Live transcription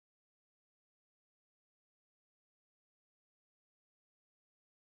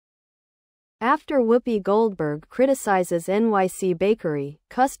After Whoopi Goldberg criticizes NYC bakery,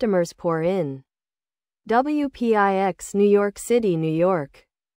 customers pour in. WPIX New York City, New York.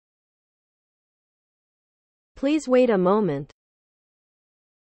 Please wait a moment.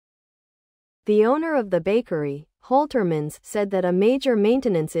 The owner of the bakery, Holterman's, said that a major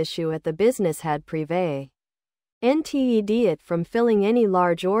maintenance issue at the business had prevented it from filling any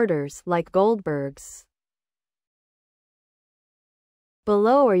large orders like Goldberg's.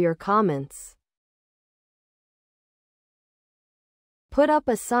 Below are your comments. Put up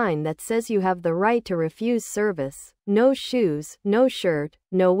a sign that says you have the right to refuse service. No shoes, no shirt,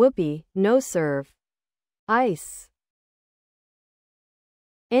 no whoopee, no serve. Ice.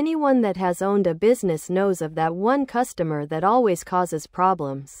 Anyone that has owned a business knows of that one customer that always causes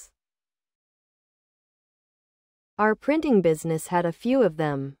problems. Our printing business had a few of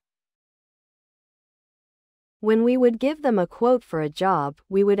them. When we would give them a quote for a job,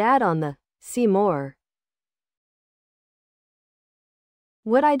 we would add on the "see more."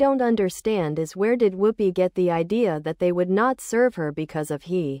 What I don't understand is where did Whoopi get the idea that they would not serve her because of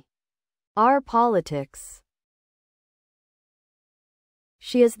our politics?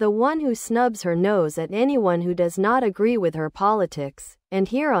 She is the one who snubs her nose at anyone who does not agree with her politics, and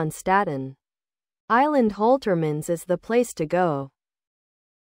here on Staten Island, Holterman's is the place to go.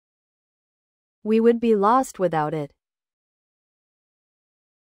 We would be lost without it.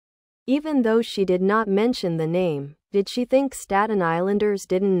 Even though she did not mention the name, did she think Staten Islanders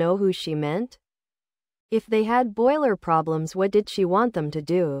didn't know who she meant? If they had boiler problems, what did she want them to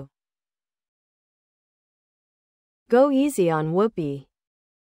do? Go easy on Whoopi.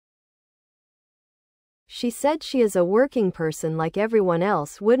 She said she is a working person like everyone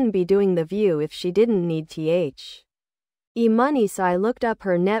else, wouldn't be doing The View if she didn't need money, so I looked up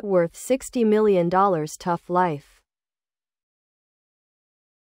her net worth, $60 million. Tough life.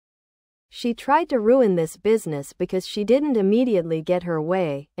 She tried to ruin this business because she didn't immediately get her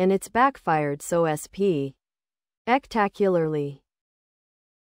way, and it's backfired so spectacularly.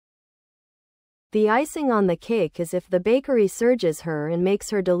 The icing on the cake is if the bakery surges her and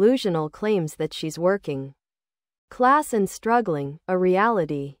makes her delusional claims that she's working class and struggling a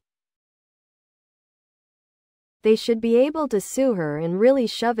reality. They should be able to sue her and really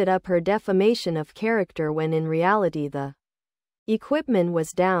shove it up her defamation of character when in reality the equipment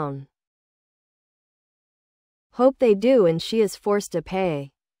was down. Hope they do and she is forced to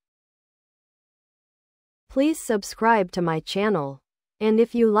pay. Please subscribe to my channel. And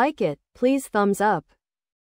if you like it, please thumbs up.